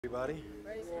Everybody.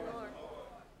 Praise the Lord.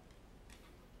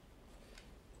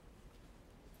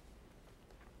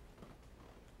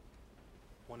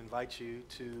 I want to invite you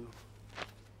to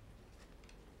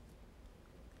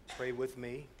pray with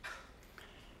me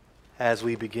as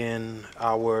we begin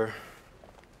our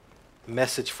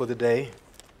message for the day.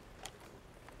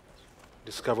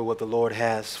 Discover what the Lord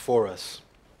has for us.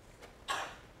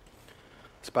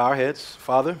 Let's bow our heads.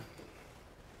 Father,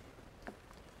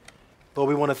 Lord,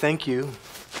 we want to thank you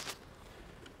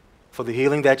for the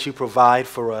healing that you provide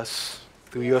for us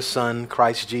through your Son,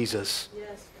 Christ Jesus.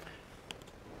 Yes.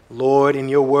 Lord, in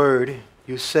your word,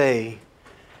 you say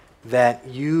that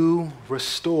you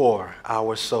restore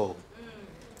our soul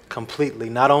completely,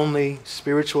 not only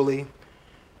spiritually,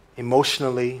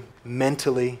 emotionally,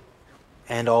 mentally,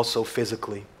 and also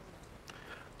physically.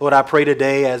 Lord, I pray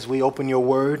today as we open your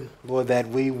word, Lord, that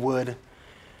we would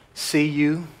see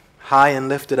you high and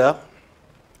lifted up,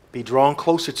 be drawn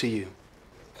closer to you.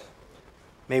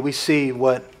 May we see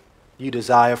what you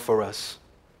desire for us.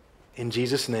 In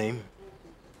Jesus' name,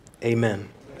 amen.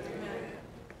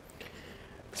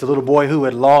 It's a little boy who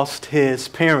had lost his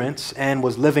parents and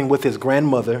was living with his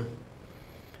grandmother.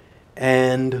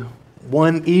 And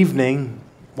one evening,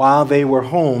 while they were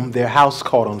home, their house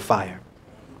caught on fire.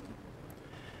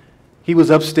 He was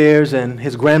upstairs and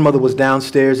his grandmother was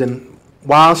downstairs, and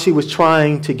while she was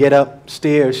trying to get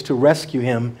upstairs to rescue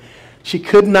him, she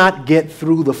could not get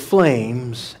through the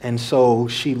flames, and so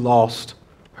she lost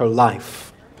her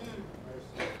life.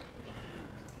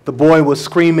 The boy was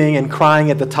screaming and crying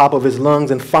at the top of his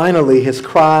lungs, and finally his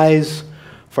cries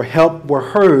for help were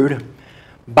heard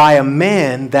by a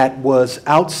man that was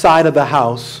outside of the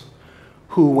house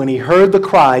who, when he heard the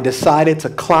cry, decided to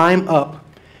climb up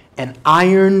an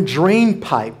iron drain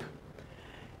pipe.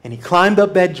 And he climbed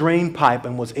up that drain pipe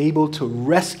and was able to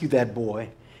rescue that boy.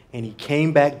 And he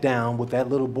came back down with that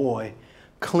little boy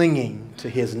clinging to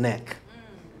his neck.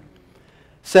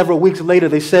 Several weeks later,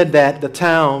 they said that the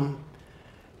town,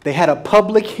 they had a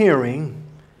public hearing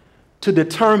to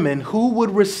determine who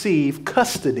would receive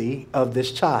custody of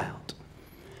this child.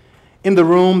 In the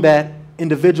room, that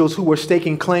individuals who were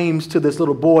staking claims to this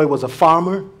little boy was a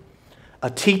farmer, a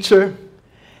teacher,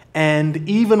 and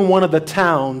even one of the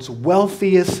town's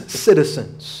wealthiest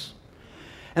citizens.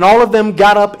 And all of them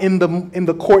got up in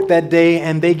the court that day,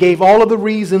 and they gave all of the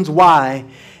reasons why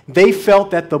they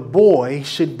felt that the boy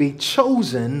should be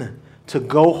chosen to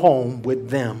go home with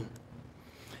them.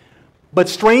 But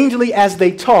strangely, as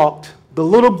they talked, the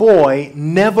little boy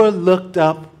never looked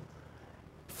up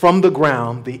from the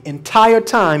ground. The entire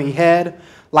time he had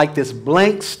like this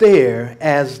blank stare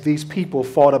as these people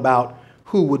fought about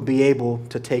who would be able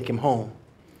to take him home.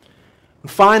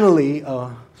 And finally,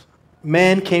 a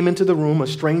man came into the room, a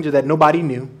stranger that nobody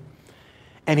knew,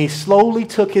 and he slowly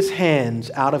took his hands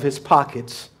out of his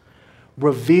pockets,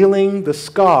 revealing the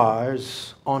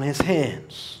scars on his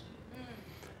hands.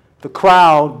 The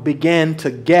crowd began to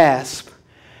gasp,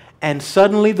 and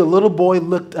suddenly the little boy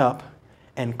looked up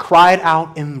and cried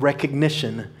out in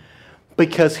recognition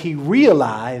because he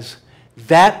realized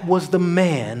that was the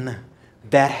man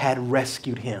that had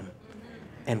rescued him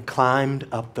and climbed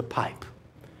up the pipe.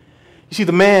 You see,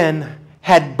 the man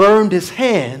had burned his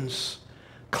hands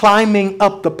climbing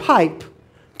up the pipe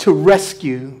to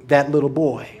rescue that little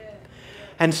boy.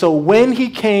 And so when he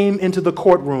came into the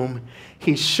courtroom,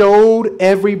 he showed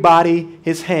everybody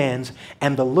his hands,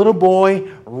 and the little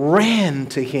boy ran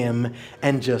to him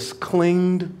and just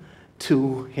clinged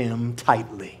to him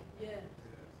tightly.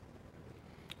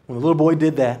 When the little boy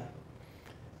did that,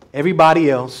 everybody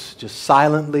else just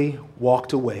silently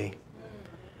walked away,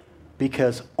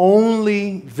 because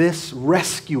only this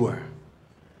rescuer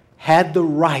had the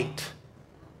right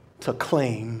to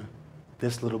claim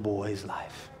this little boy's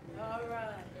life. All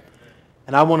right.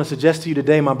 And I want to suggest to you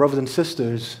today, my brothers and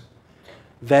sisters,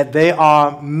 that there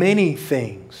are many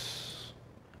things,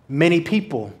 many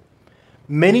people,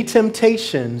 many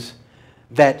temptations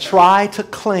that try to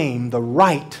claim the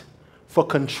right for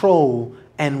control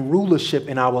and rulership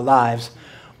in our lives,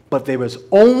 but there is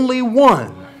only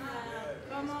one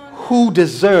who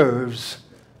deserves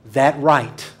that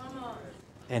right,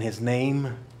 and his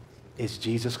name is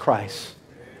Jesus Christ.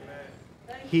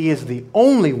 He is the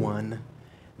only one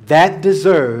that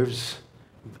deserves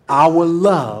our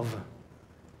love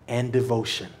and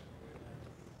devotion.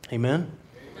 Amen?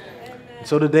 And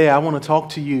so today I want to talk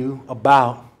to you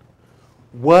about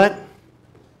what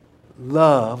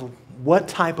love, what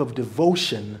type of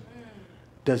devotion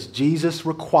does Jesus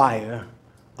require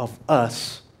of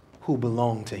us who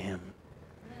belong to him.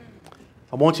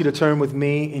 I want you to turn with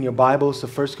me in your Bibles to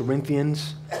 1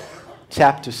 Corinthians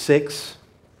chapter 6.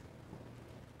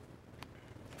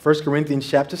 1 Corinthians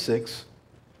chapter 6.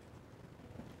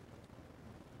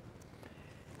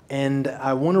 And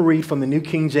I want to read from the New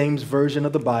King James Version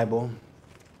of the Bible.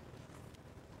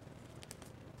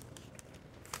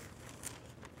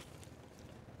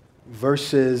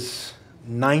 Verses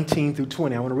 19 through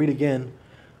 20. I want to read again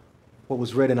what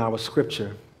was read in our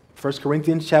scripture. 1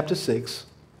 Corinthians chapter 6.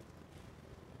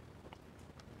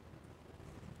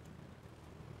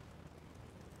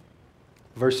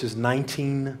 Verses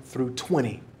 19 through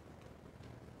 20.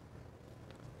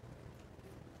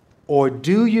 Or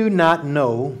do you not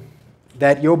know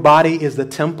that your body is the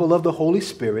temple of the Holy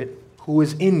Spirit who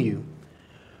is in you,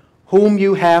 whom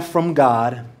you have from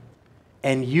God,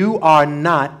 and you are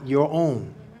not your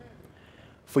own?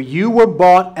 For you were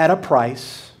bought at a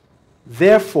price.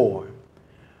 Therefore,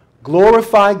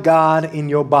 glorify God in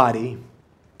your body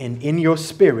and in your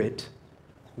spirit,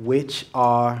 which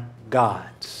are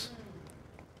God's.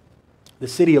 The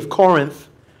city of Corinth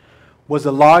was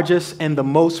the largest and the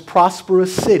most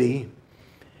prosperous city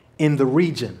in the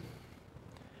region.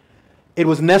 It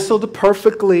was nestled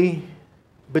perfectly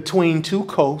between two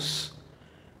coasts,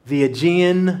 the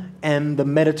Aegean and the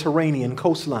Mediterranean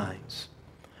coastlines.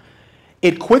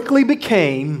 It quickly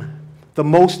became the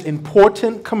most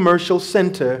important commercial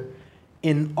center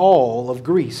in all of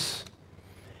Greece.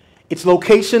 Its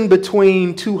location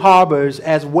between two harbors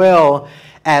as well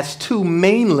as two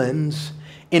mainlands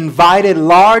invited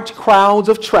large crowds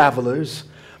of travelers,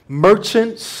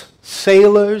 merchants,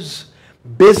 sailors,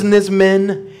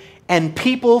 businessmen, and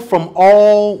people from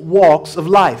all walks of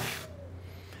life,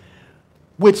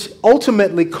 which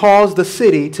ultimately caused the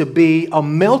city to be a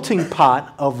melting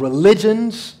pot of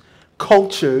religions,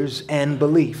 cultures, and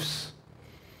beliefs.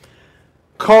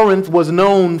 Corinth was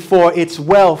known for its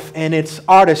wealth and its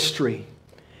artistry,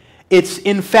 its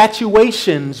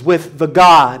infatuations with the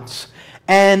gods,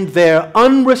 and their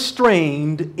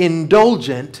unrestrained,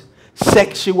 indulgent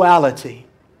sexuality.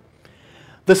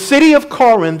 The city of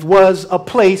Corinth was a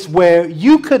place where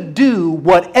you could do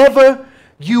whatever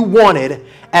you wanted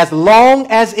as long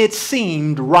as it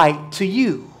seemed right to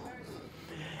you.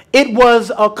 It was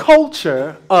a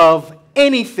culture of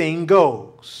anything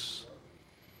goes.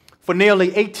 For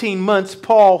nearly 18 months,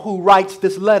 Paul, who writes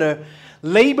this letter,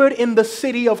 labored in the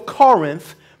city of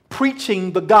Corinth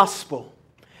preaching the gospel.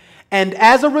 And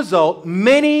as a result,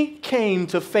 many came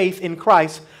to faith in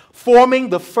Christ, forming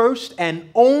the first and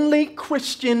only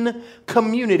Christian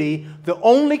community, the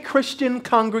only Christian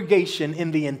congregation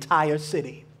in the entire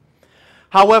city.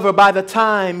 However, by the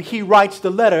time he writes the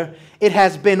letter, it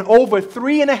has been over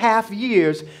 3.5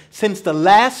 years since the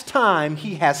last time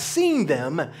he has seen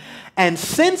them, and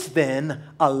since then,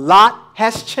 a lot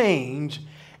has changed,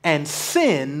 and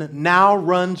sin now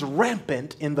runs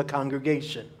rampant in the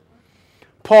congregation.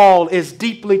 Paul is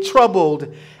deeply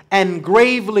troubled and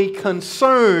gravely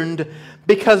concerned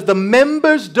because the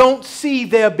members don't see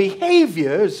their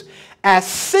behaviors as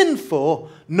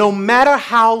sinful, no matter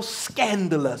how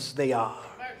scandalous they are.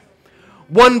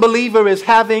 One believer is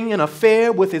having an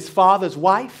affair with his father's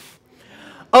wife.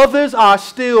 Others are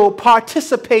still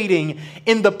participating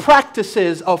in the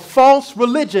practices of false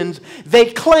religions they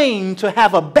claim to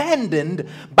have abandoned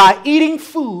by eating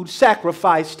food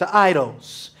sacrificed to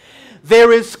idols.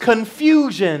 There is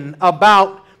confusion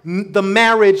about the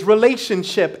marriage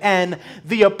relationship and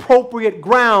the appropriate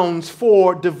grounds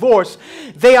for divorce.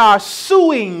 They are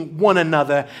suing one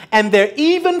another, and they're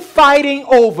even fighting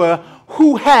over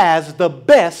who has the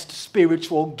best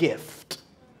spiritual gift.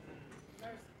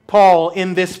 Paul,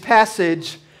 in this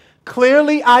passage,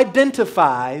 clearly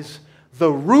identifies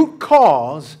the root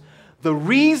cause, the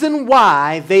reason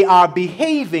why they are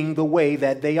behaving the way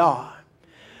that they are.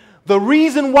 The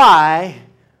reason why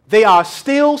they are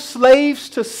still slaves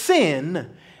to sin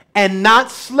and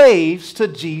not slaves to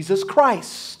Jesus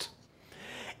Christ.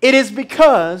 It is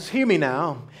because, hear me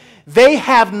now, they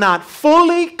have not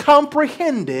fully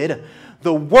comprehended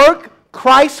the work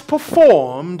Christ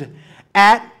performed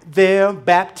at their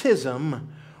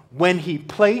baptism when he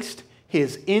placed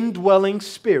his indwelling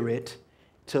spirit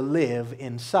to live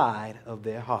inside of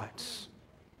their hearts.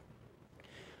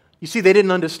 You see, they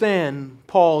didn't understand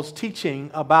Paul's teaching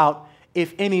about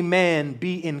if any man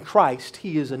be in Christ,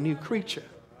 he is a new creature.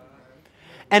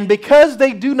 And because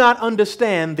they do not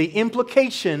understand the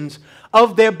implications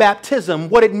of their baptism,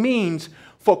 what it means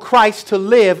for Christ to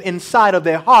live inside of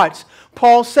their hearts,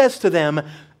 Paul says to them,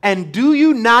 and do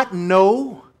you not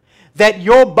know that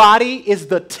your body is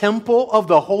the temple of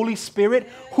the Holy Spirit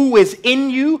who is in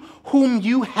you, whom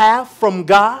you have from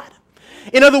God?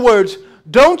 In other words,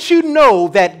 don't you know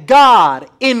that God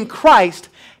in Christ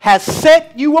has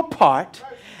set you apart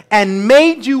and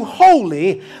made you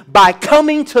holy by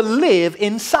coming to live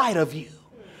inside of you.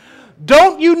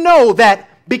 Don't you know that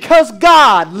because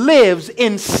God lives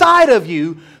inside of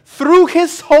you through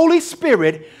His Holy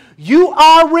Spirit, you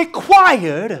are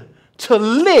required to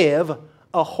live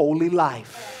a holy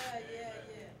life?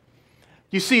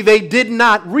 You see, they did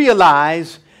not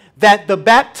realize that their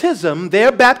baptism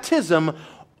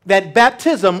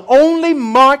only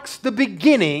marks the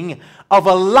beginning of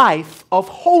a life of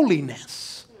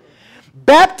holiness.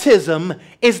 Baptism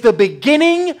is the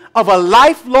beginning of a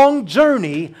lifelong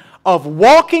journey of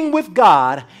walking with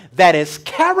God that is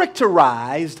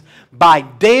characterized by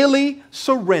daily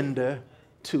surrender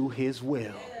to His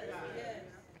will.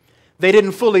 They did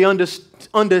not fully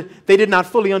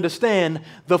understand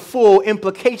the full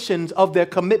implications of their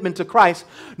commitment to Christ,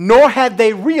 nor had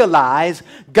they realized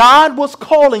God was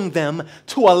calling them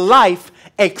to a life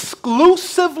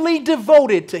exclusively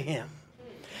devoted to Him.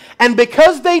 And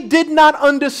because they did not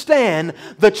understand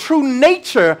the true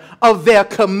nature of their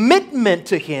commitment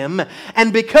to Him,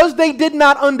 and because they did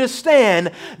not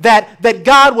understand that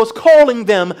God was calling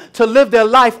them to live their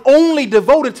life only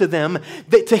devoted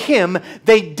to Him,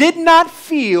 they did not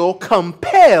feel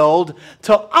compelled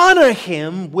to honor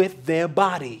Him with their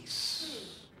bodies.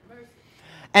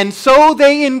 And so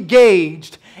they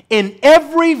engaged in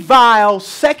every vile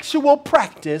sexual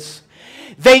practice.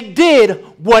 They did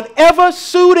whatever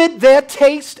suited their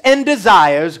taste and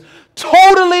desires,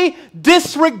 totally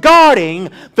disregarding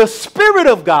the Spirit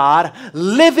of God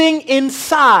living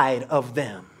inside of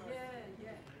them.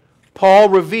 Paul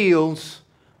reveals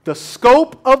the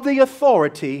scope of the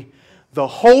authority the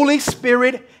Holy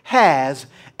Spirit has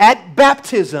at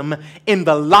baptism in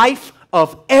the life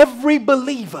of every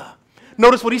believer.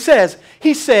 Notice what he says.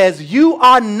 He says, you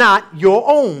are not your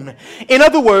own. In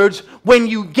other words, when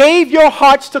you gave your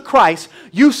hearts to Christ,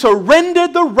 you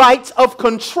surrendered the rights of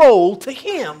control to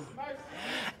Him.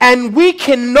 And we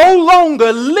can no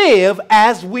longer live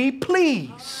as we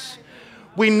please.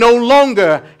 We no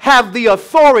longer have the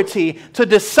authority to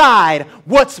decide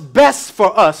what's best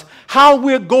for us, how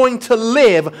we're going to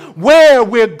live, where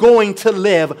we're going to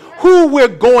live, who we're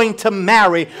going to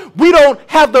marry. We don't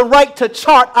have the right to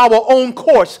chart our own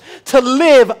course, to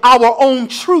live our own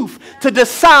truth, to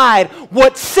decide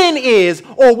what sin is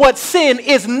or what sin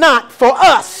is not for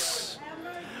us.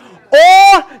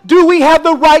 Or do we have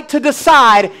the right to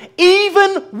decide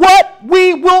even what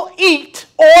we will eat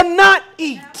or not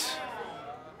eat?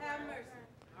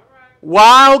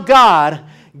 While God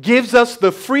gives us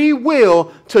the free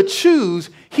will to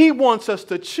choose, He wants us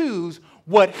to choose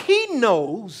what He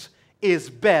knows is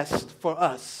best for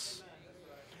us.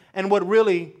 And what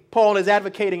really Paul is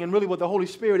advocating, and really what the Holy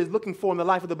Spirit is looking for in the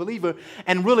life of the believer,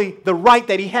 and really the right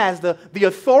that he has, the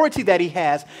authority that he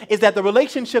has, is that the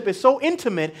relationship is so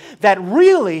intimate that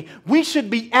really we should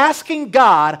be asking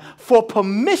God for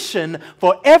permission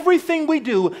for everything we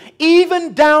do,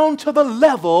 even down to the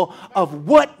level of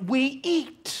what we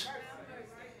eat.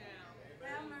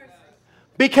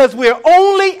 Because we're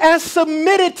only as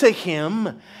submitted to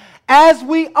Him as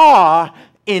we are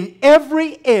in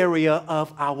every area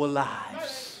of our lives.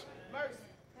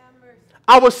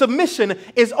 Our submission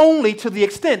is only to the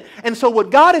extent. And so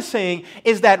what God is saying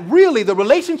is that really the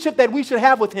relationship that we should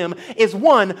have with Him is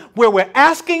one where we're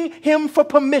asking Him for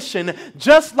permission,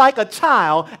 just like a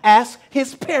child asks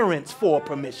his parents for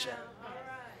permission.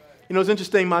 You know, it's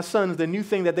interesting, my sons, the new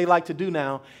thing that they like to do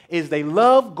now is they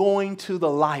love going to the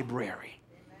library.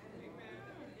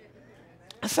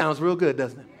 That sounds real good,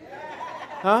 doesn't it?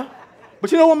 Huh?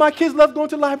 But you know what my kids love going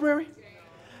to the library?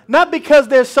 Not because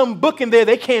there's some book in there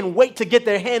they can't wait to get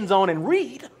their hands on and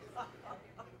read.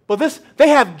 But they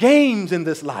have games in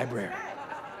this library.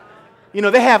 You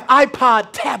know, they have iPod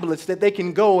tablets that they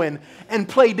can go and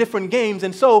play different games.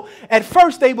 And so at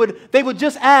first they would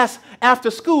just ask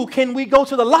after school, can we go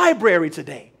to the library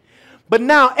today? But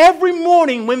now every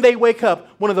morning when they wake up,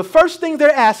 one of the first things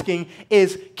they're asking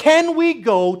is, can we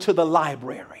go to the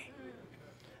library?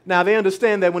 Now they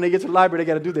understand that when they get to the library, they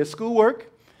got to do their schoolwork.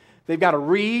 They've got to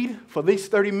read for at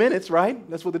least 30 minutes, right?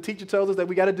 That's what the teacher tells us that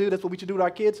we got to do. That's what we should do to our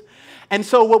kids. And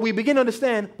so what we begin to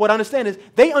understand, is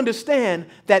they understand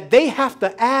that they have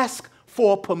to ask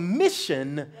for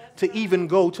permission to even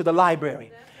go to the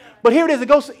library. But here it is. It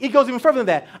goes even further than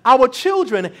that. Our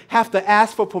children have to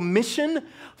ask for permission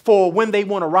for when they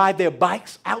want to ride their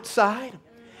bikes outside.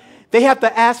 They have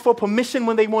to ask for permission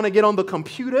when they want to get on the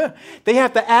computer. They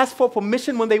have to ask for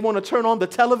permission when they want to turn on the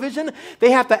television.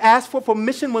 They have to ask for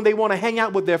permission when they want to hang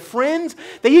out with their friends.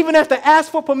 They even have to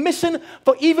ask for permission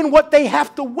for even what they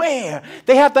have to wear.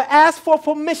 They have to ask for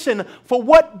permission for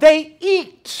what they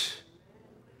eat.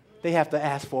 they have to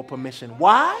ask for permission.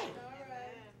 Why?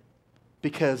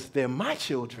 Because they're my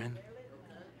children,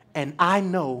 and I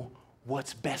know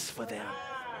what's best for them.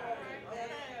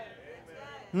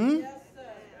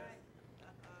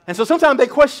 And so sometimes they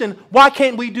question, why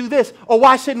can't we do this? Or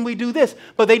why shouldn't we do this?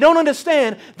 But they don't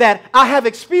understand that I have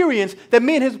experience, that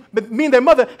me and their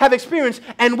mother have experienced,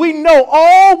 and we know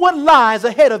all what lies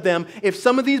ahead of them if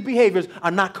some of these behaviors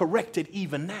are not corrected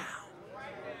even now.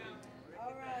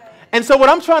 And so what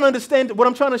I'm trying to understand, what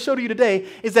I'm trying to show to you today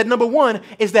is that number one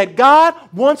is that God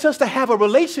wants us to have a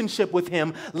relationship with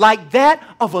Him like that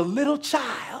of a little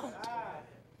child.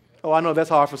 Oh, I know that's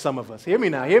hard for some of us. Hear me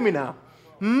now, hear me now.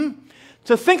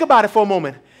 To think about it for a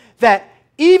moment, that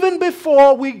even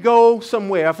before we go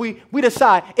somewhere, if we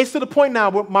decide, it's to the point now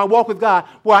with my walk with God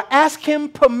where I ask Him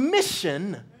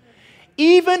permission,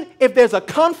 even if there's a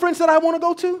conference that I want to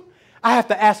go to, I have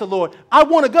to ask the Lord, I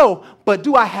want to go, but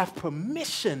do I have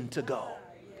permission to go?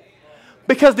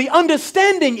 Because the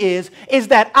understanding is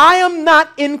that I am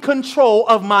not in control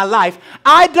of my life.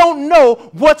 I don't know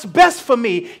what's best for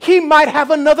me. He might have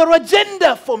another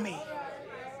agenda for me.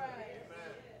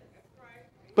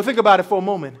 But think about it for a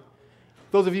moment.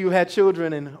 Those of you who had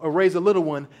children or raised a little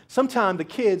one, sometimes the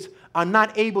kids are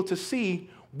not able to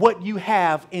see what you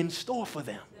have in store for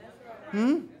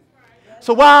them.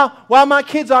 So while my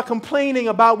kids are complaining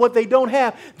about what they don't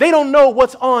have, they don't know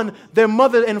what's on their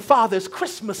mother and father's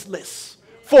Christmas list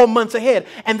 4 months ahead.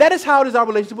 And that is how it is our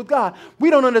relationship with God. We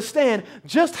don't understand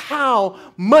just how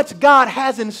much God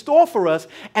has in store for us,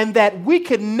 and that we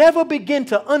could never begin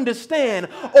to understand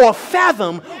or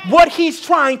fathom what He's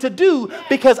trying to do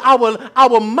because our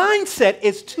mindset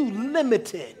is too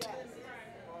limited.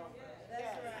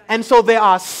 And so there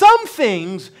are some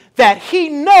things that He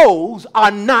knows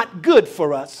are not good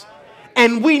for us,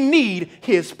 and we need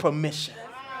His permission.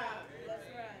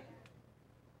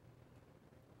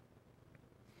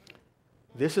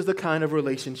 This is the kind of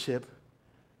relationship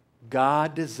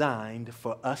God designed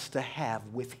for us to have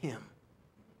with Him,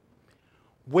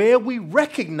 where we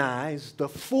recognize the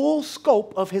full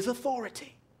scope of His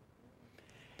authority.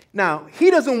 Now, He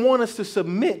doesn't want us to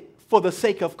submit for the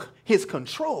sake of His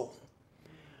control,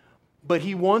 but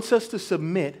He wants us to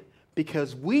submit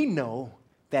because we know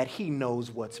that He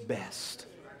knows what's best.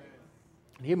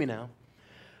 Hear me now.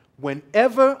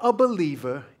 Whenever a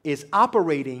believer is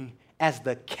operating as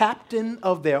the captain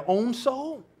of their own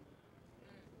soul,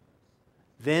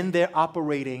 then they're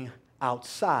operating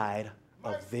outside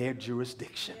of their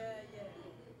jurisdiction.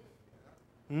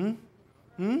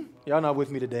 Y'all not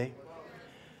with me today?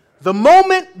 The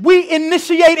moment we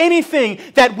initiate anything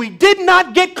that we did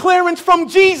not get clearance from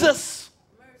Jesus,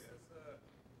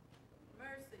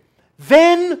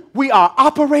 then we are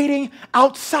operating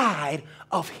outside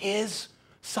of His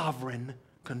sovereign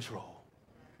control.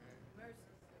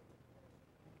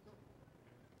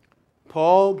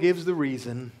 Paul gives the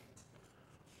reason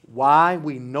why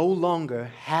we no longer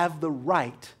have the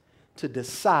right to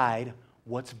decide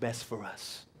what's best for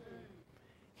us.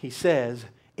 He says,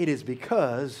 it is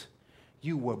because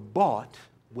you were bought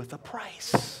with a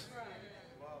price.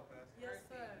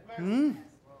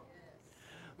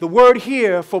 The word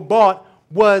here for bought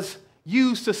was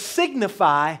used to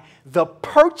signify the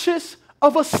purchase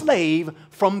of a slave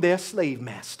from their slave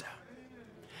master.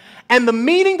 And the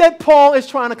meaning that Paul is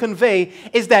trying to convey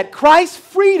is that Christ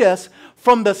freed us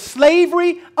from the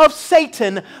slavery of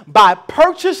Satan by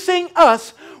purchasing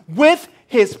us with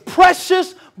His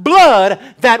precious blood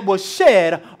that was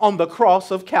shed on the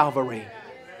cross of Calvary.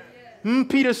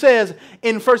 Peter says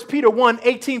in 1 Peter 1,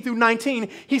 18 through 19,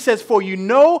 he says, for you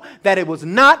know that it was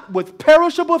not with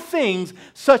perishable things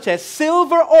such as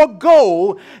silver or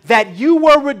gold that you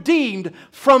were redeemed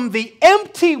from the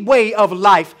empty way of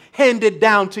life handed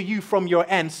down to you from your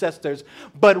ancestors,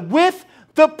 but with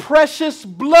the precious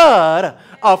blood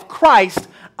of Christ,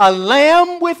 a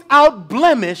lamb without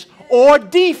blemish or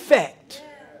defect.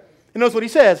 And notice what he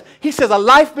says. He says a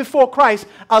life before Christ,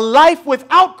 a life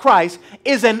without Christ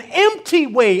is an empty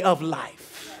way of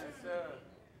life.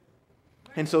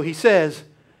 And so he says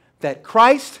that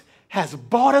Christ has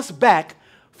bought us back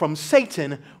from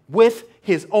Satan with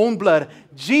His own blood.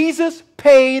 Jesus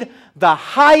paid the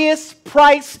highest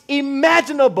price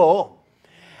imaginable,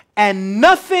 and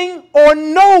nothing or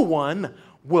no one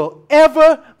will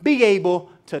ever be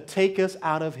able to take us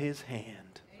out of His hand.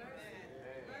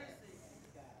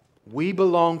 We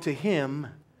belong to Him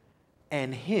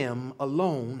and Him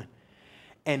alone,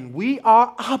 and we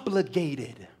are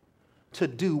obligated to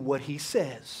do what He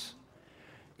says.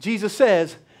 Jesus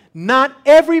says, not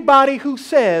everybody who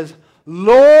says,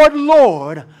 Lord,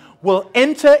 Lord, will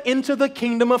enter into the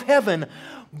kingdom of heaven,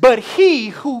 but he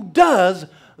who does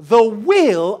the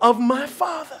will of my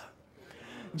Father.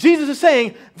 Jesus is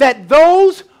saying that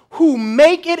those who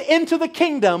make it into the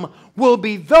kingdom will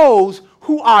be those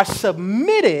who are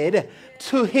submitted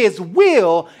to his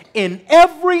will in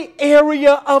every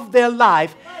area of their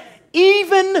life,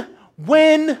 even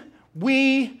when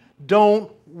we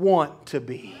don't want to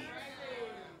be.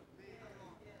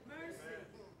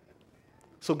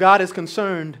 So God is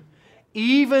concerned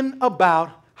even about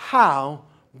how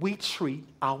we treat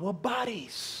our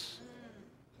bodies.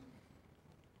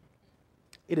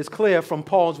 It is clear from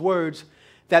Paul's words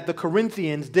that the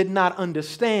Corinthians did not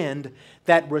understand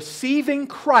that receiving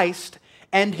Christ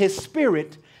and his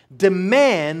Spirit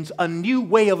demands a new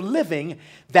way of living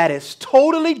that is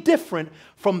totally different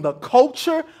from the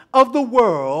culture of the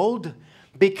world,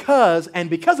 because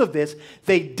of this,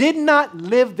 they did not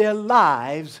live their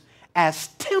lives as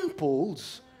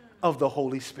temples of the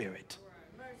Holy Spirit.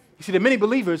 You see, there are many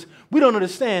believers, we don't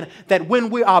understand that when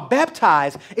we are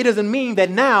baptized, it doesn't mean that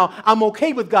now I'm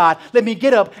okay with God, let me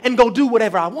get up and go do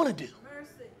whatever I want to do.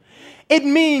 It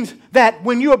means that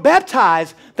when you are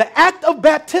baptized, the act of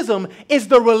baptism is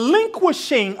the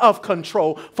relinquishing of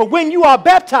control. For when you are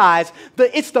baptized,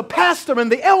 it's the pastor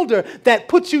and the elder that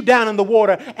puts you down in the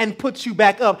water and puts you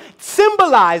back up,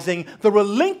 symbolizing the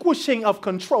relinquishing of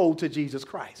control to Jesus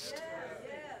Christ.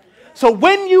 So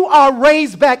when you are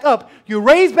raised back up, you're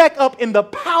raised back up in the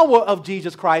power of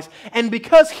Jesus Christ. And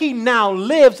because he now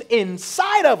lives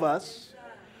inside of us,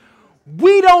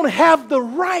 we don't have the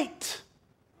right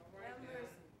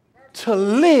to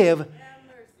live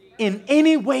in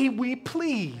any way we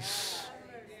please,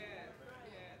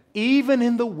 even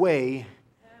in the way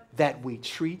that we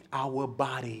treat our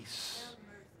bodies.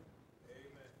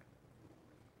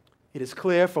 It is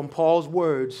clear from Paul's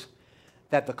words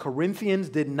that the Corinthians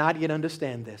did not yet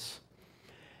understand this.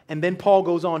 And then Paul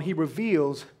goes on, he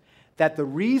reveals that the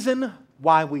reason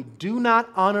why we do not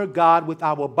honor God with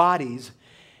our bodies,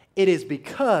 it is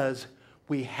because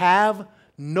we have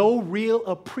no real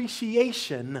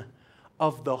appreciation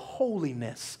of the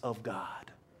holiness of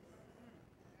God.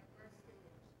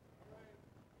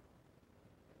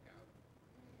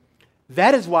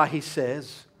 That is why he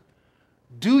says,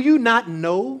 do you not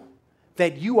know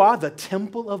that you are the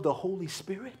temple of the Holy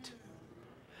Spirit?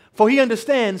 For he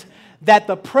understands that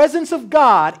the presence of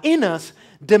God in us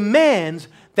demands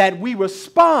that we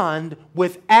respond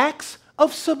with acts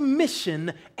of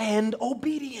submission and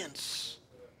obedience.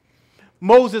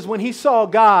 Moses, when he saw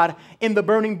God in the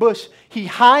burning bush, he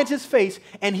hides his face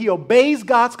and he obeys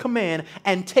God's command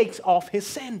and takes off his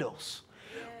sandals.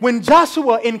 When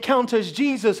Joshua encounters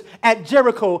Jesus at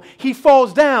Jericho, he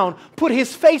falls down, put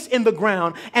his face in the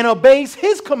ground, and obeys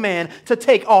his command to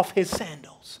take off his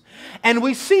sandals. And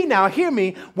we see now, hear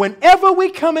me, whenever we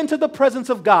come into the presence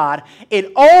of God,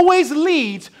 it always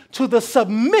leads to the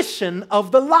submission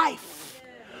of the life,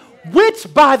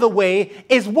 which, by the way,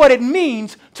 is what it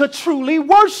means to truly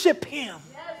worship him.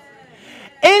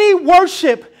 Any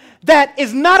worship that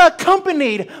is not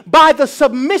accompanied by the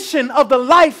submission of the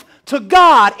life to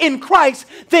God in Christ,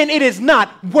 then it is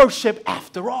not worship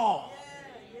after all.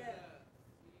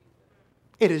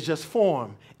 It is just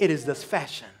form. It is just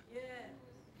fashion.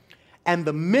 And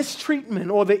the mistreatment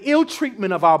or the ill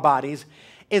treatment of our bodies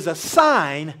is a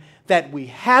sign that we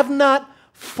have not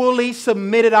fully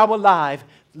submitted our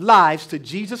lives to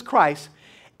Jesus Christ,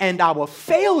 and our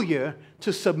failure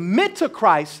to submit to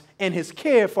Christ and his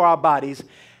care for our bodies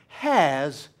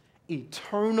has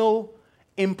eternal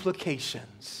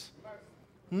implications.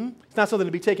 It's not something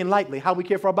to be taken lightly. How we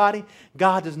care for our body,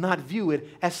 God does not view it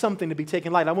as something to be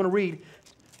taken lightly. I want to read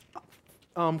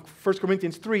 1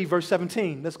 Corinthians 3, verse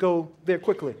 17. Let's go there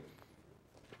quickly.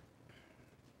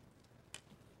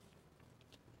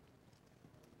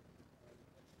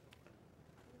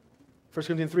 First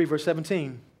Corinthians 3, verse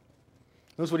 17.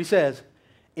 Notice what he says.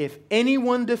 If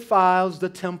anyone defiles the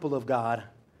temple of God,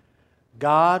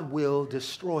 God will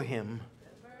destroy him.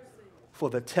 For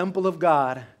the temple of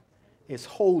God is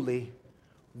holy,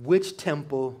 which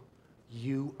temple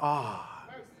you are.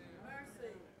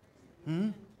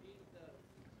 I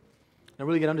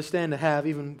really get to have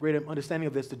even greater understanding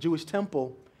of this. The Jewish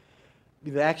temple,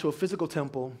 the actual physical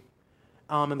temple,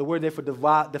 and the word there for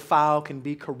defile can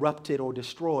be corrupted or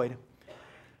destroyed.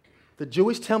 The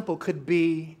Jewish temple could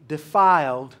be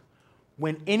defiled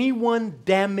when anyone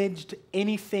damaged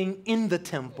anything in the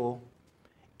temple,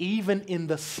 even in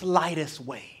the slightest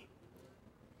way.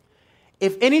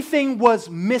 If anything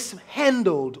was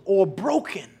mishandled or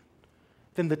broken,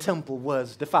 then the temple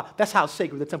was defiled. That's how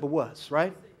sacred the temple was,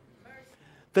 right?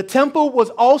 The temple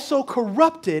was also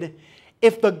corrupted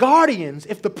if the guardians,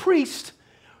 if the priests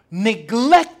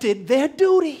neglected their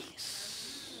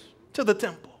duties. to the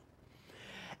temple.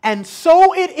 And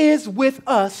so it is with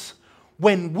us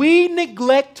when we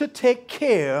neglect to take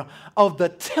care of the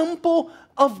temple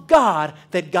of God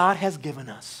that God has given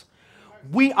us.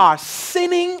 We are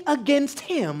sinning against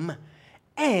Him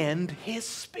and His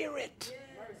Spirit.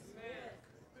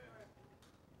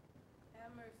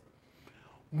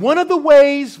 One of the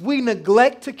ways we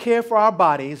neglect to care for our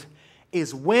bodies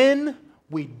is when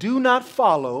we do not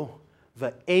follow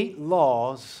the 8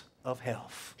 laws of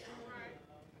health.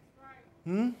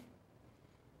 You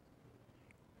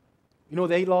know what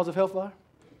the 8 laws of health are?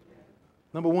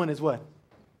 Number 1 is what?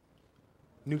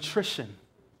 Nutrition.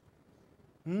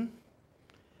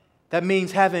 That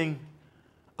means having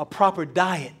a proper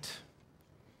diet,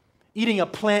 eating a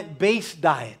plant-based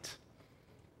diet.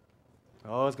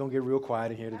 Oh, it's going to get real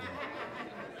quiet in here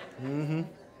today.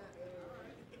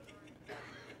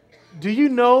 Do you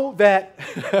know that,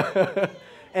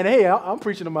 and hey, I'm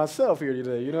preaching to myself here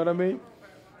today, you know what I mean?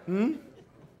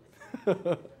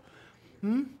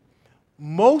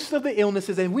 Most of the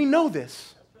illnesses, and we know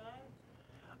this,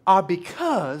 are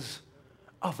because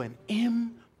of an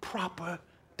improper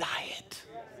diet.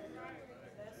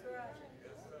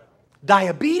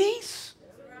 Diabetes,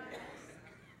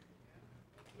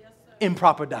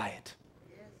 improper diet.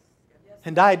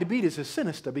 And diabetes is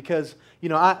sinister because, you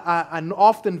know, I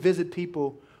often visit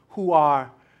people who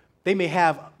they may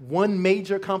have one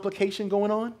major complication going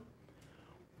on,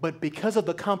 but because of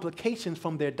the complications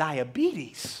from their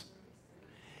diabetes,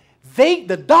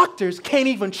 the doctors can't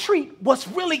even treat what's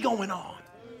really going on.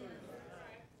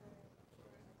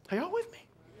 Are y'all with me?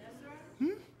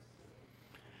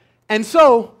 And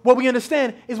so what we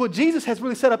understand is what Jesus has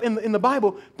really set up in the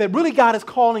Bible, that really God is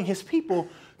calling His people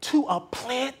to a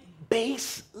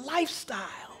plant-based lifestyle.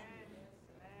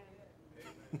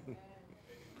 I'm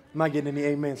not getting any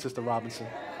amen, Sister Robinson.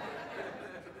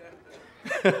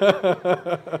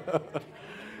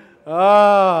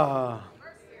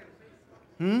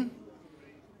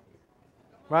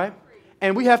 Right?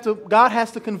 And God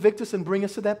has to convict us and bring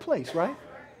us to that place, right?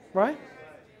 Right?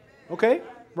 Okay?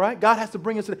 Right? God has to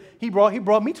bring us to He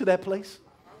brought me to that place.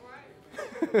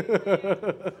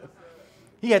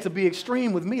 He had to be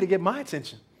extreme with me to get my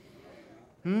attention.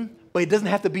 But it doesn't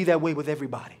have to be that way with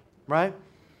everybody, right?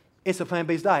 It's a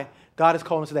plant-based diet. God is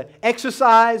calling us to that.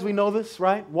 Exercise, we know this,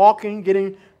 right? Walking,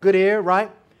 getting good air, right?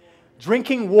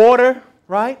 Drinking water,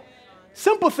 right?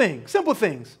 Simple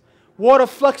things. Water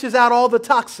flushes out all the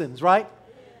toxins, right?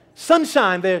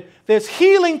 Sunshine, there's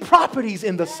healing properties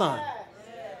in the sun.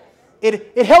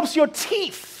 It helps your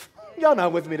teeth. Y'all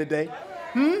not with me today.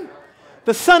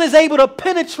 The sun is able to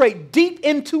penetrate deep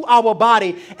into our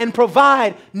body and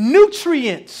provide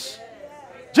nutrients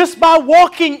just by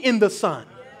walking in the sun.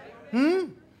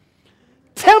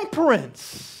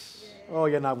 Temperance. Oh,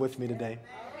 you're not with me today.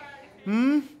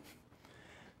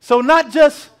 So not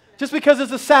just because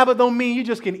it's a Sabbath don't mean you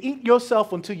just can eat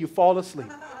yourself until you fall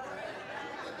asleep.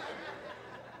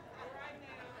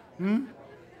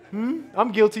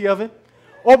 I'm guilty of it.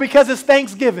 Or because it's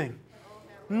Thanksgiving.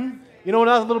 You know, when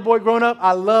I was a little boy growing up,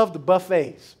 I loved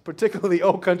buffets, particularly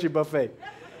Old Country Buffet.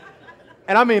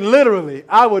 And I mean, literally,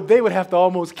 they would have to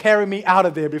almost carry me out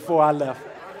of there before I left.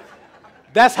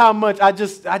 That's how much I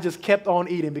just kept on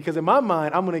eating, because in my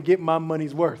mind, I'm going to get my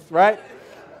money's worth, right?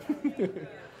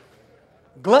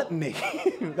 Gluttony.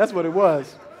 That's what it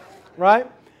was, right?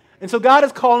 And so God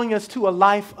is calling us to a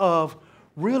life of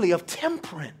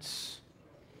temperance.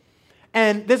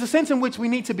 And there's a sense in which we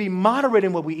need to be moderate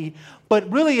in what we eat,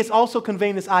 but really it's also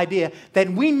conveying this idea that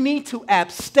we need to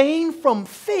abstain from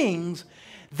things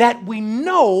that we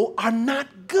know are not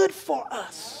good for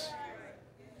us.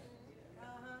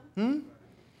 And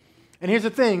here's the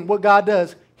thing, what God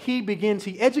does, He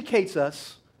educates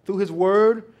us through His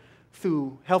Word,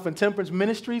 through health and temperance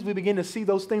ministries. We begin to see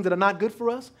those things that are not good for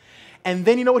us. And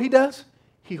then you know what He does?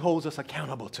 He holds us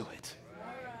accountable to it.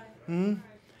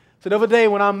 So the other day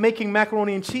when I'm making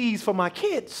macaroni and cheese for my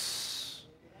kids,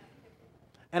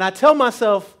 and I tell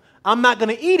myself I'm not going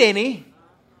to eat any,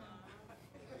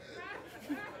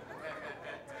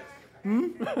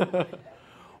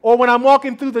 or when I'm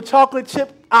walking through the chocolate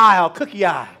chip aisle, cookie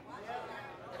aisle,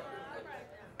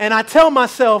 and I tell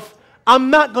myself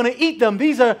I'm not going to eat them.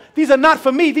 These are not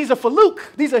for me. These are for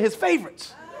Luke. These are his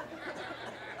favorites.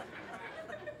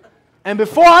 And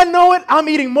before I know it, I'm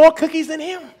eating more cookies than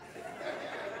him.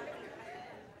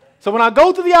 So when I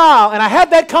go through the aisle and I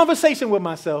have that conversation with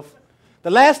myself,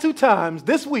 the last 2 times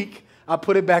this week, I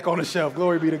put it back on the shelf.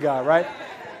 Glory be to God, right?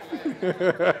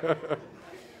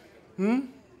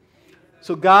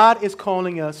 So God is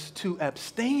calling us to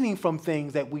abstaining from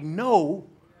things that we know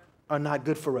are not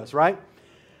good for us, right?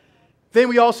 Then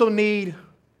we also need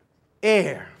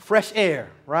air, fresh air,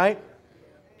 right?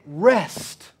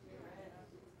 Rest.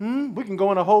 We can do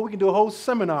a whole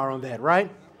seminar on that,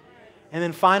 right? And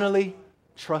then finally,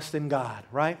 trust in God,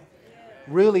 right?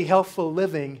 Really healthful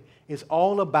living is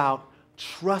all about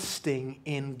trusting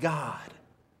in God.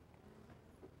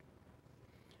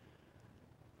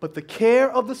 But the care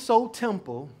of the soul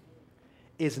temple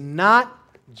is not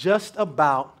just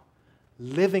about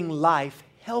living life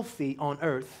healthy on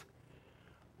earth,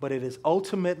 but it is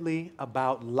ultimately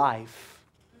about life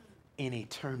in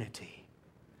eternity.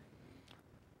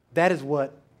 That is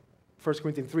what 1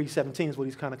 Corinthians 3:17 is what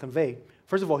he's kind of conveyed.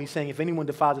 First of all, he's saying if anyone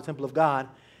defiles the temple of God,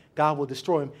 God will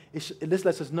destroy him. This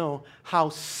lets us know how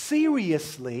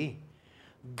seriously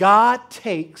God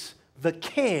takes the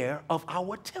care of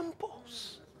our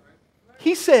temples.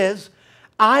 He says,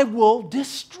 I will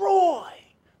destroy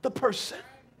the person.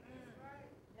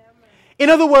 In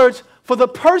other words, for the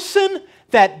person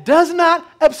that does not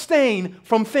abstain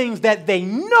from things that they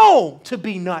know to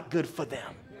be not good for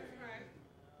them,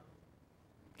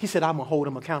 he said, I'm going to hold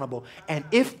them accountable. And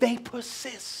if they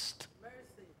persist,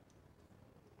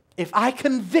 if I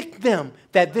convict them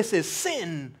that this is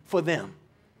sin for them,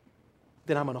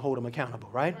 then I'm going to hold them accountable,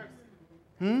 right?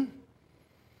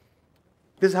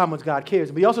 This is how much God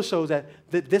cares. But he also shows that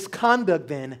this conduct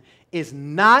then is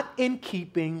not in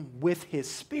keeping with his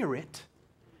spirit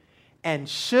and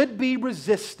should be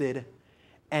resisted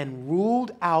and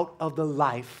ruled out of the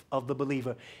life of the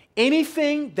believer.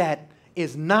 Anything that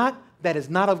is not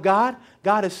of God,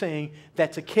 God is saying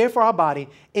that to care for our body,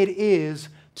 it is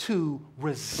to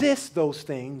resist those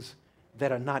things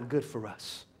that are not good for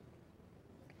us.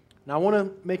 Now, I want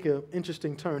to make an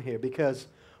interesting turn here because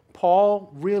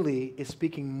Paul really is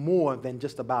speaking more than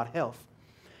just about health.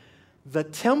 The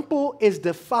temple is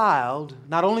defiled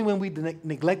not only when we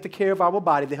neglect the care of our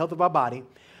body, the health of our body,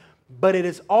 but it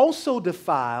is also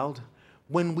defiled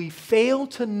when we fail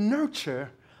to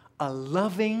nurture a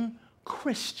loving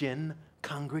Christian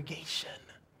congregation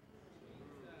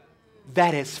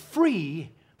that is free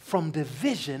from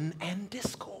division and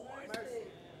discord.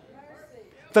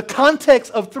 The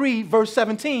context of 3 verse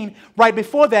 17, right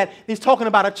before that, he's talking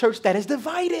about a church that is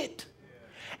divided.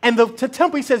 And the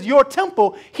temple, he says, your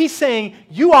temple, he's saying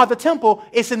you are the temple.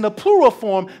 It's in the plural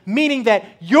form, meaning that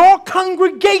your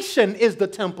congregation is the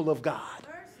temple of God.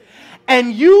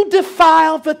 And you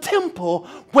defile the temple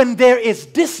when there is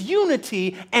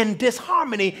disunity and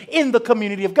disharmony in the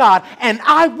community of God. And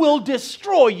I will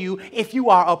destroy you if you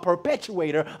are a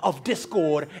perpetuator of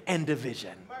discord and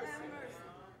division.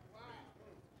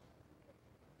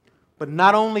 But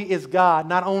not only is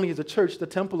the church the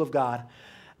temple of God,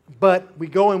 but we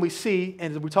go and we see,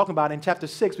 and we're talking about in chapter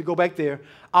 6, we go back there,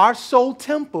 our soul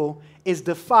temple is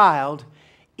defiled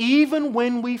even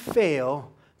when we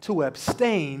fail to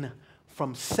abstain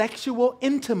from sexual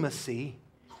intimacy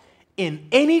in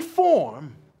any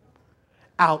form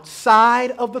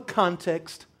outside of the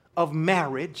context of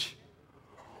marriage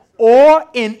or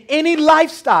in any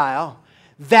lifestyle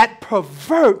that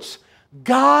perverts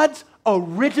God's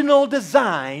original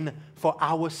design for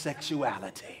our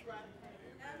sexuality.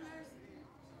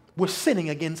 We're sinning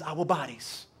against our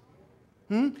bodies.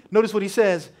 Notice what he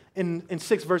says in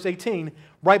 6 verse 18,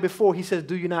 right before he says,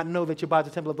 do you not know that your body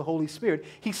is the temple of the Holy Spirit?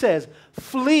 He says,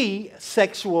 flee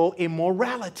sexual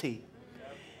immorality.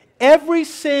 Every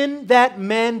sin that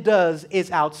man does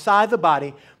is outside the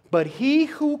body, but he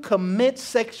who commits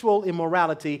sexual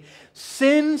immorality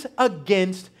sins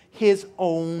against his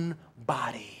own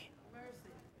body.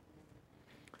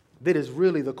 That is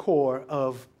really the core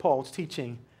of Paul's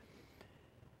teaching.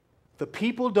 The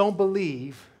people don't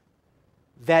believe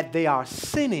that they are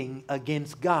sinning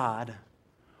against God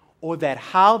or that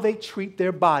how they treat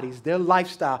their bodies, their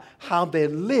lifestyle, how they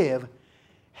live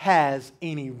has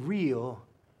any real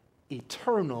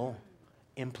eternal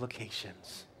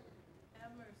implications.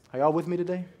 Are y'all with me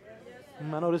today? I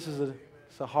know this is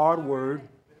a hard word,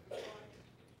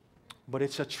 but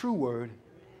it's a true word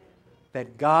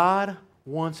that God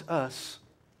wants us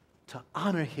to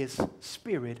honor his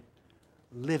spirit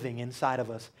living inside of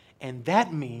us. And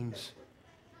that means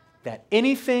that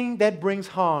anything that brings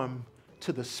harm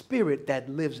to the spirit that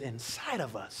lives inside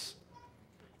of us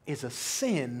is a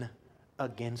sin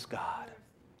against God.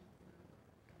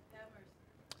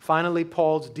 Finally,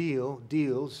 Paul's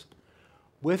deals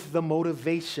with the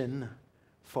motivation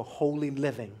for holy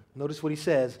living. Notice what he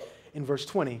says in verse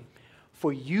 20.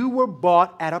 For you were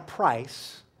bought at a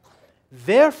price,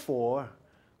 therefore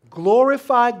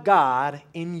glorify God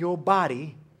in your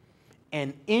body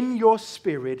and in your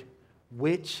spirit,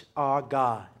 which are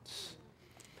God's.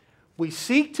 We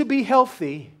seek to be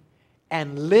healthy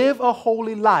and live a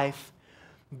holy life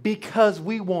because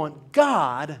we want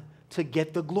God to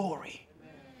get the glory,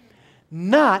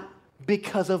 not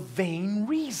because of vain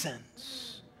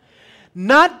reasons,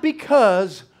 not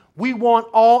because we want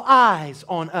all eyes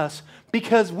on us,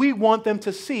 because we want them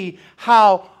to see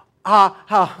how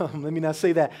let me not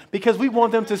say that, because we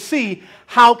want them to see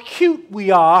how cute we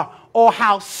are or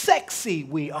how sexy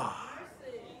we are.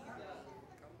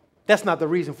 That's not the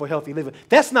reason for healthy living.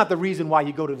 That's not the reason why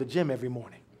you go to the gym every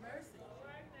morning.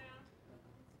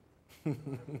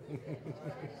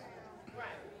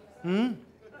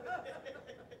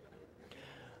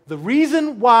 The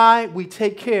reason why we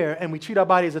take care and we treat our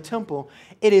body as a temple,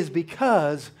 it is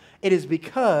because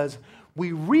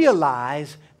we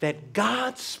realize that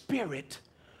God's Spirit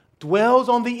dwells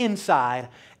on the inside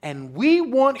and we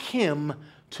want Him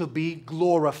to be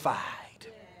glorified.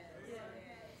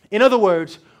 In other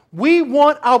words, we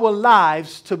want our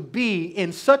lives to be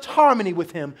in such harmony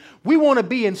with Him. We want to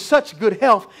be in such good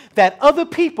health that other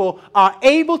people are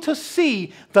able to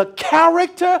see the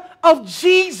character of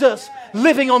Jesus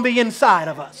living on the inside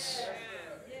of us.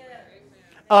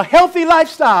 A healthy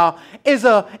lifestyle is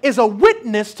a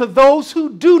witness to those who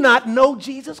do not know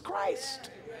Jesus Christ.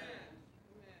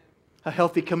 A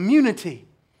healthy community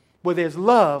where there's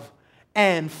love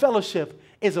and fellowship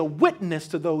is a witness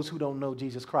to those who don't know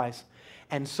Jesus Christ.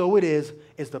 And so it is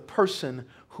the person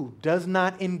who does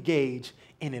not engage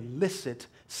in illicit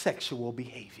sexual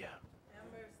behavior.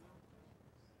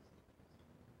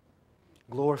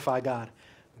 Glorify God.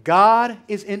 God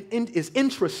is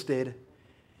interested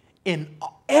in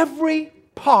every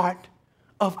part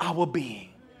of our being.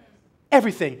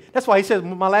 Everything. That's why he says,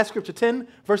 my last scripture, 10,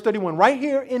 verse 31, right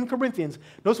here in Corinthians.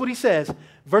 Notice what he says,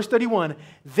 verse 31.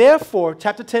 Therefore,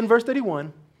 chapter 10, verse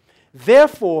 31,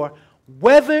 therefore,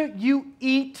 whether you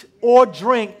eat or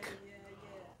drink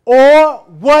or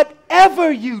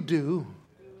whatever you do,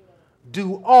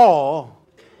 do all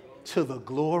to the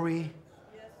glory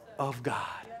of God.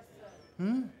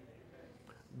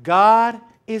 God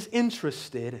is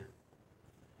interested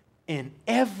in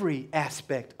every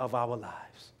aspect of our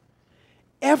lives.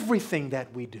 Everything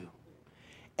that we do.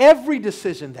 Every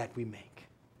decision that we make.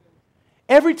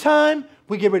 Every time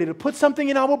we get ready to put something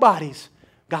in our bodies,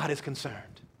 God is concerned.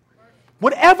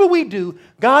 Whatever we do,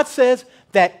 God says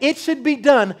that it should be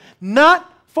done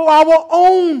not for our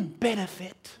own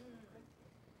benefit,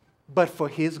 but for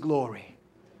His glory.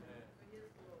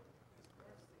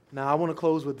 Now, I want to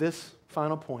close with this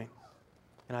final point,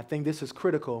 and I think this is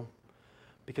critical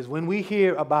because when we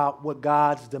hear about what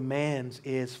God's demands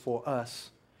is for us,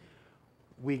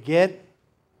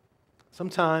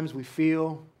 sometimes we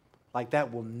feel like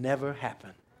that will never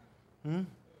happen.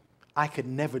 I could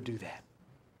never do that.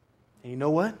 And you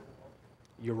know what?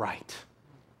 You're right.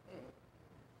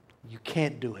 You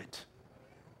can't do it.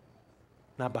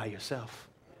 Not by yourself.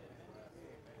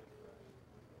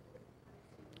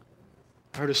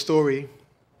 I heard a story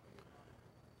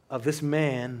of this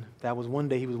man that was one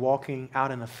day he was walking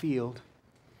out in a field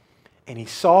and he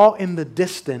saw in the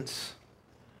distance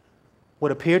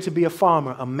what appeared to be a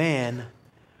farmer, a man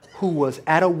who was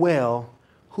at a well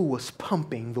who was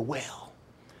pumping the well.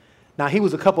 Now, he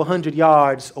was a couple hundred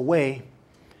yards away,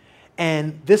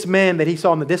 and this man that he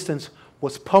saw in the distance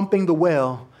was pumping the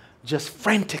well just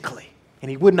frantically,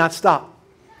 and he would not stop.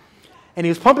 And he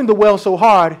was pumping the well so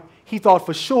hard, he thought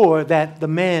for sure that the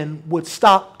man would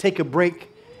stop, take a break,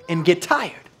 and get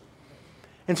tired.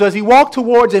 And so as he walked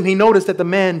towards him, he noticed that the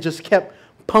man just kept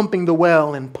pumping the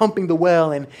well,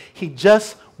 and he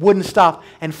just wouldn't stop.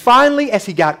 And finally, as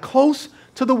he got close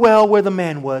to the well where the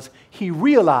man was, he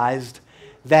realized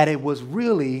that it was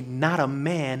really not a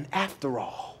man after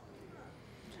all.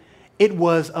 It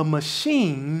was a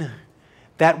machine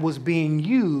that was being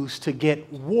used to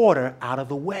get water out of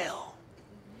the well.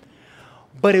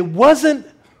 But it wasn't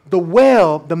the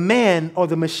well, the man or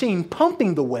the machine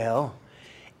pumping the well.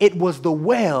 It was the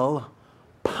well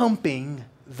pumping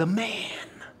the man.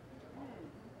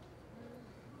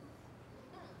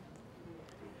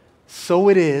 So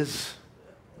it is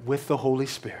with the Holy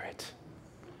Spirit.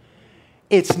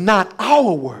 It's not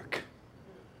our work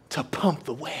to pump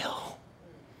the well.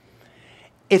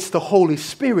 It's the Holy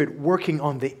Spirit working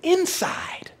on the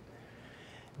inside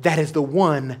that is the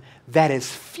one that is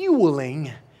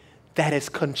fueling, that is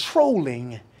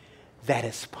controlling, that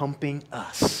is pumping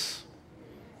us.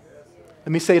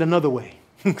 Let me say it another way,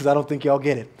 because I don't think y'all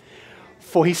get it.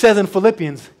 For he says in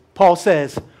Philippians, Paul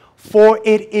says, for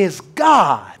it is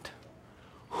God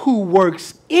who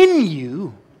works in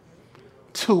you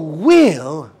to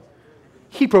will.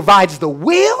 He provides the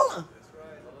will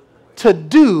to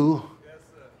do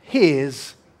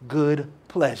His good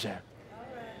pleasure.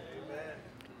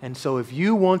 And so if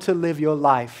you want to live your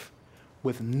life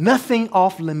with nothing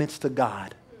off limits to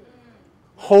God,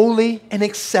 holy and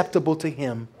acceptable to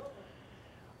Him,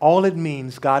 all it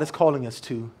means God is calling us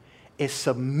to is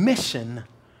submission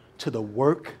to the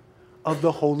work of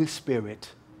the Holy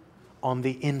Spirit on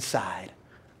the inside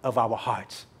of our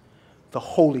hearts. The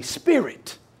Holy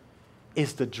Spirit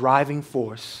is the driving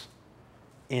force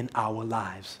in our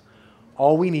lives.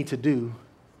 All we need to do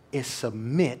is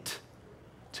submit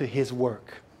to His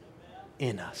work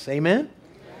in us. Amen?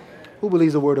 Who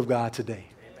believes the word of God today?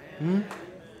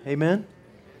 Amen?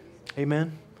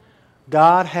 Amen?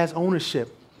 God has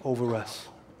ownership over us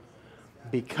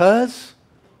because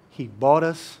He bought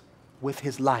us with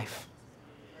His life.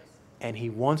 And He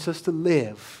wants us to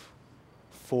live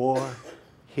for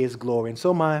His glory. And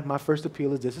so my first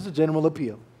appeal is this. This is a general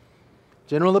appeal.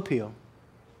 General appeal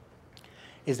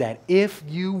is that if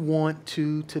you want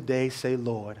to today say,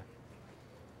 Lord,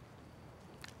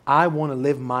 I want to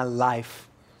live my life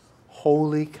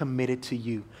wholly committed to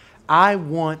You. I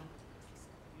want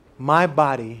my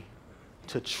body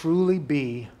to truly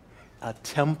be a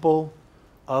temple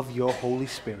of Your Holy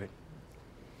Spirit.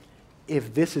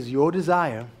 If this is your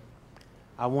desire,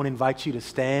 I want to invite you to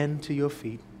stand to your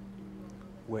feet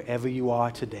wherever you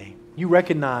are today. You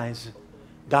recognize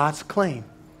God's claim.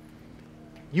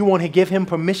 You want to give Him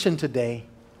permission today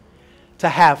to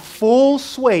have full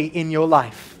sway in your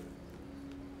life.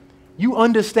 You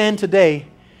understand today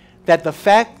that the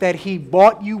fact that He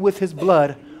bought you with His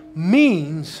blood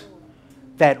means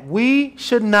that we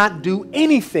should not do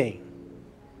anything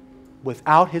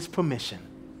without His permission.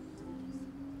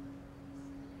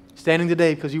 Standing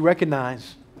today because you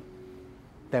recognize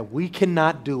that we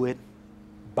cannot do it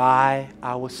by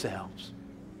ourselves.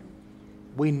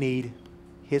 We need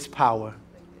His power,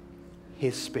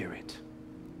 His Spirit.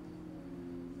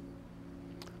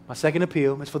 My second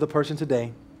appeal is for the person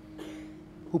today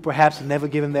who perhaps never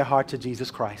given their heart to Jesus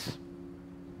Christ.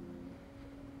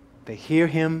 They hear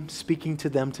Him speaking to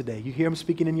them today. You hear Him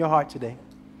speaking in your heart today.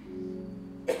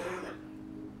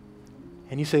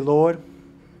 And you say, Lord,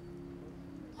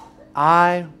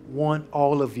 I want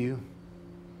all of You,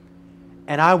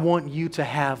 and I want You to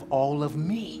have all of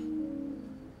me.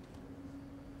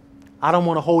 I don't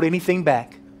want to hold anything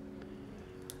back.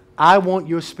 I want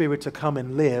Your Spirit to come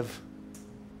and live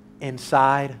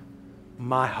inside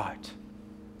my heart.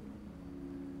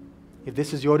 If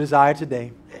this is your desire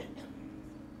today,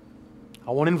 I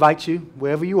want to invite you,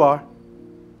 wherever you are,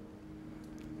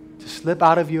 to slip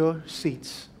out of your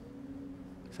seats,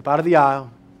 step out of the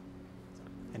aisle,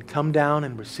 and come down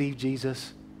and receive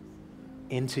Jesus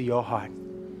into your heart.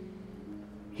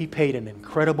 He paid an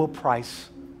incredible price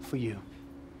for you.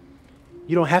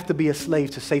 You don't have to be a slave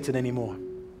to Satan anymore.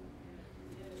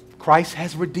 Christ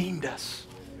has redeemed us.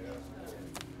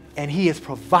 And He has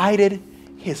provided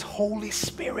His Holy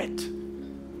Spirit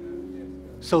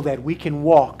so that we can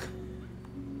walk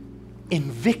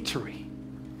in victory.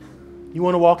 You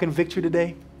want to walk in victory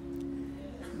today?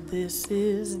 This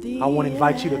is the I want to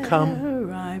invite you to come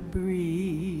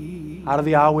out of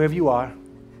the aisle wherever you are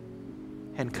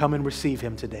and come and receive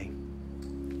Him today.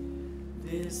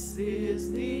 This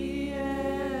is the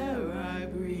air I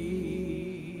breathe.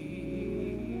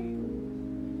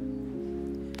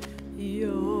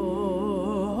 Your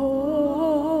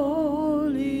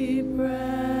holy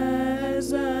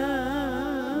presence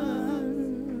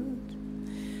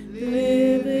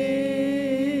living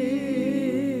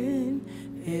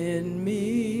in me.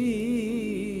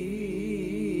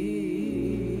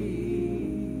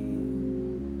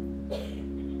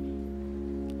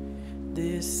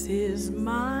 This is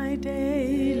my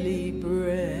daily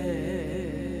bread.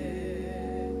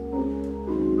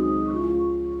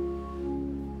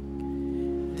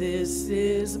 This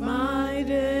is my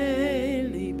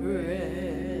daily bread.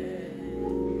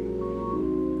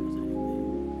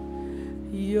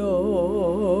 Your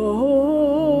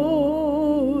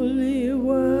holy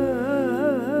word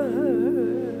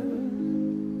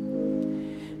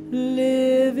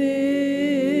living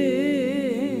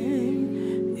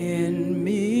in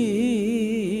me.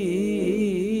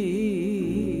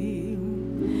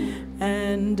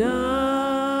 And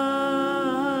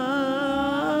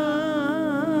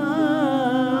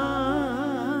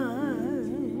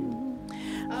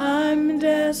I'm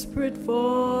desperate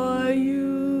for You.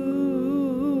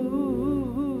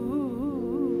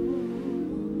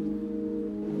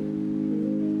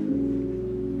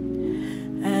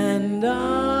 And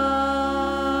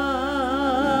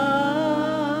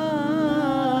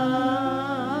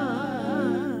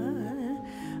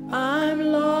I'm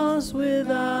lost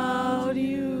without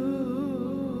You.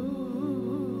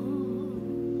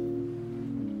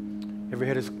 Every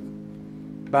head is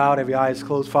bowed, every eye is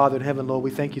closed. Father in heaven, Lord, we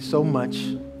thank you so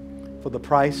much for the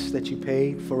price that you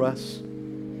paid for us.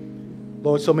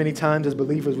 Lord, so many times as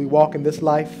believers we walk in this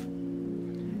life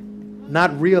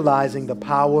not realizing the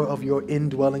power of your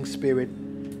indwelling spirit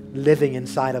living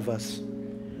inside of us.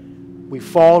 We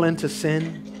fall into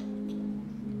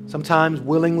sin, sometimes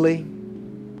willingly.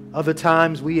 Other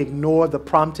times we ignore the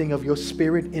prompting of your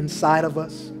spirit inside of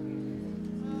us.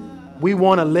 We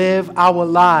want to live our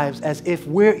lives as if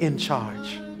we're in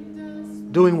charge,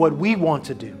 doing what we want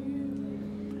to do.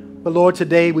 But Lord,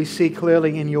 today we see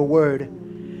clearly in your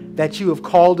word that you have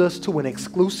called us to an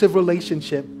exclusive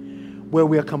relationship where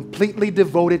we are completely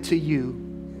devoted to you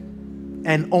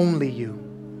and only you.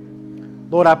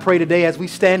 Lord, I pray today as we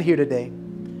stand here today,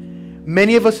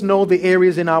 many of us know the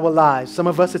areas in our lives. Some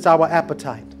of us, it's our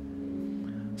appetite.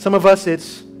 Some of us,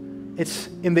 it's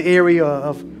in the area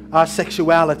of our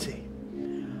sexuality.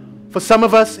 For some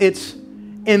of us, it's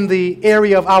in the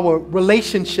area of our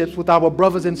relationships with our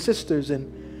brothers and sisters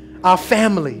and our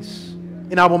families,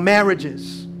 in our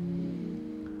marriages.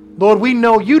 Lord, we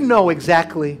know you know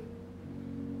exactly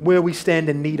where we stand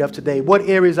in need of today. What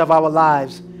areas of our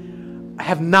lives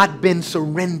have not been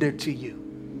surrendered to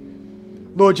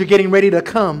you. Lord, you're getting ready to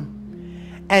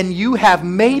come and you have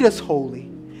made us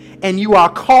holy and you are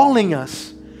calling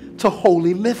us to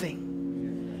holy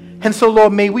living. And so,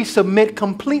 Lord, may we submit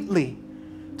completely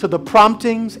to the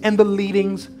promptings and the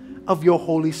leadings of your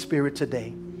Holy Spirit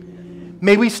today.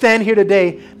 May we stand here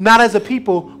today not as a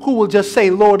people who will just say,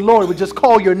 Lord, Lord, we just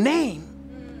call your name.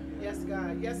 Yes,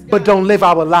 God. Yes, God. But don't live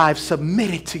our lives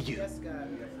submitted to you. Yes, God.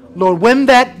 Lord, when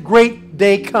that great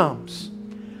day comes,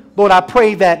 Lord, I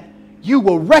pray that you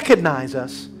will recognize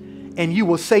us and you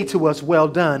will say to us, well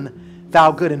done,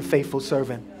 thou good and faithful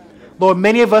servant. Lord,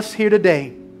 many of us here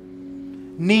today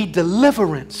need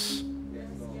deliverance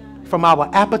from our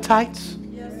appetites.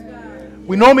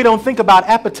 We normally don't think about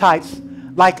appetites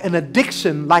like an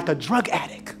addiction, like a drug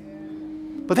addict.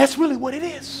 But that's really what it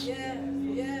is.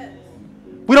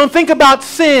 We don't think about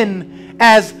sin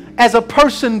as a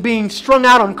person being strung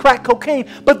out on crack cocaine,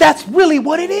 but that's really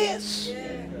what it is.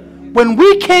 When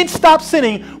we can't stop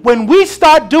sinning, when we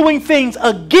start doing things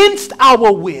against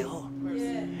our will,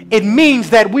 it means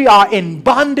that we are in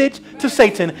bondage to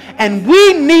Satan, and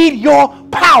we need your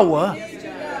power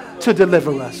to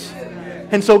deliver us.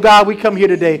 And so, God, we come here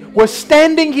today. We're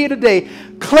standing here today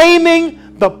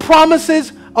claiming the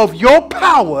promises of your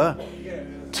power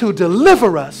to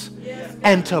deliver us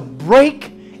and to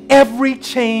break every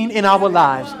chain in our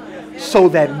lives so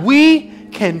that we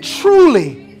can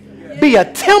truly be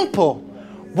a temple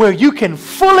where you can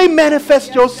fully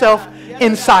manifest yourself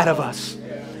inside of us.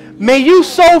 May you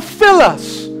so fill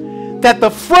us that the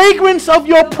fragrance of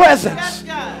your presence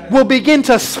will begin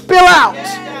to spill out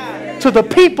to the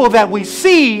people that we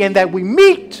see and that we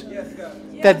meet,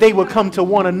 that they will come to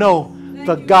want to know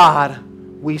the God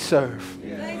we serve.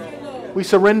 We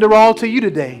surrender all to you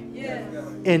today.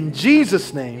 In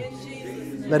Jesus'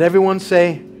 name, let everyone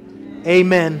say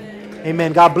amen.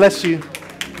 Amen. God bless you.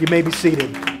 You may be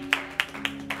seated.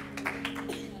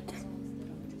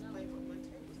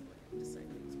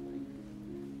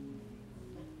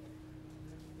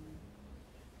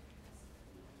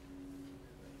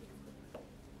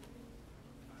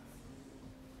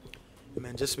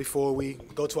 Amen. Just before we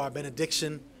go to our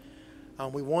benediction,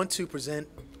 we want to present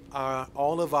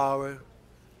all of our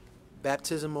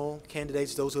baptismal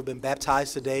candidates, those who have been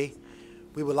baptized today.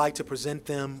 We would like to present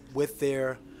them with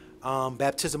their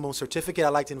baptismal certificate. I'd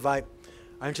like to invite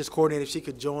our interest coordinator, if she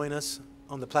could join us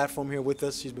on the platform here with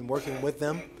us. She's been working with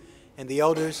them and the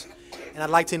elders. And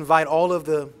I'd like to invite all of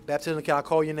the baptismal, can I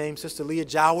call your name? Sister Leah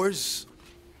Jowers.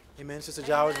 Amen. Sister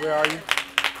Jowers, where are you?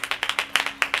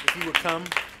 If you would come.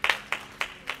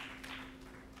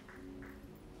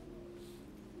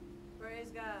 Praise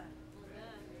God.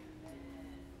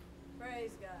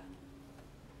 Praise God.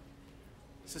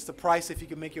 Sister Price, if you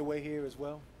could make your way here as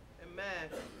well. Amen.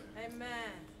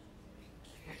 Amen.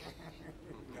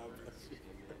 God bless you.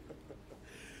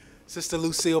 Sister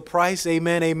Lucille Price,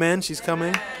 amen, amen. She's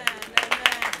coming. Amen.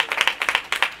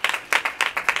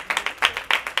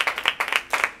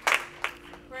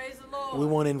 Praise the Lord. We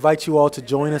want to invite you all to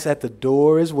join us at the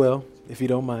door as well, if you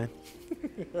don't mind.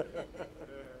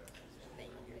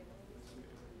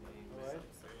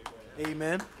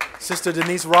 Amen. Sister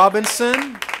Denise Robinson.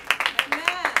 Amen.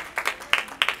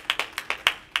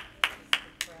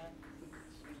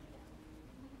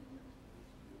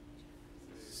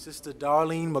 Sister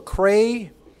Darlene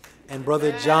McCrae and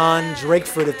Brother John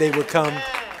Drakeford, if they would come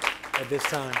at this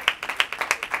time.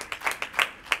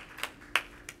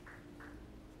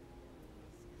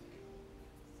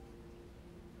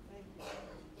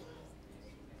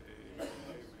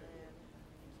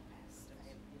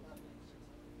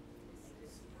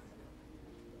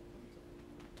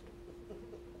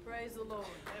 Praise the Lord.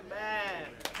 Amen.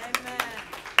 Amen.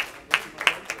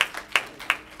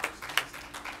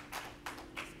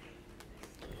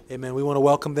 Amen. We want to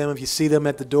welcome them. If you see them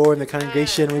at the door in the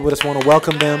congregation, we just want to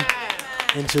welcome them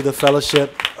into the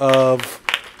fellowship of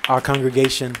our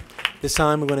congregation. This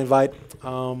time we're going to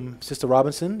invite Sister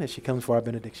Robinson as she comes for our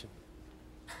benediction.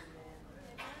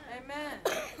 Amen.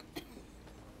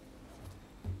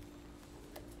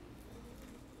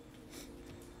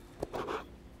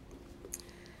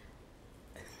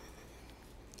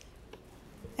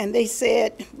 And they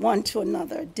said one to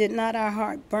another, "Did not our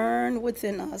heart burn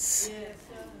within us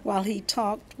while he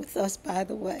talked with us by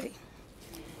the way,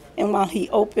 and while he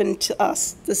opened to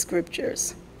us the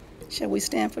scriptures?" Shall we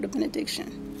stand for the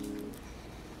benediction?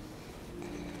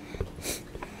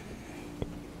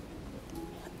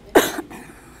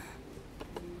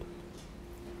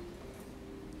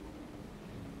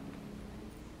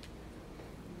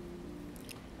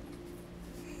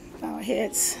 Bow our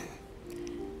heads.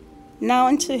 Now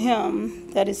unto him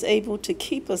that is able to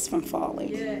keep us from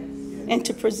falling and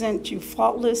to present you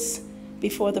faultless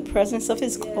before the presence of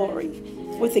his glory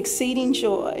with exceeding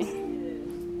joy,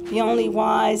 the only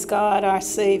wise God, our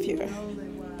Savior,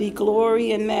 be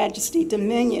glory and majesty,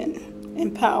 dominion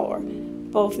and power,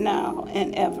 both now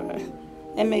and ever.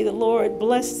 And may the Lord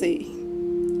bless thee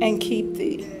and keep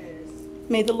thee.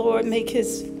 May the Lord make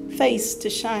his face to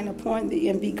shine upon thee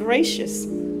and be gracious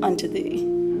unto thee.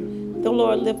 The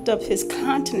Lord lift up his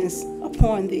countenance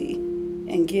upon thee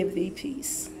and give thee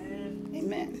peace.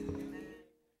 Amen.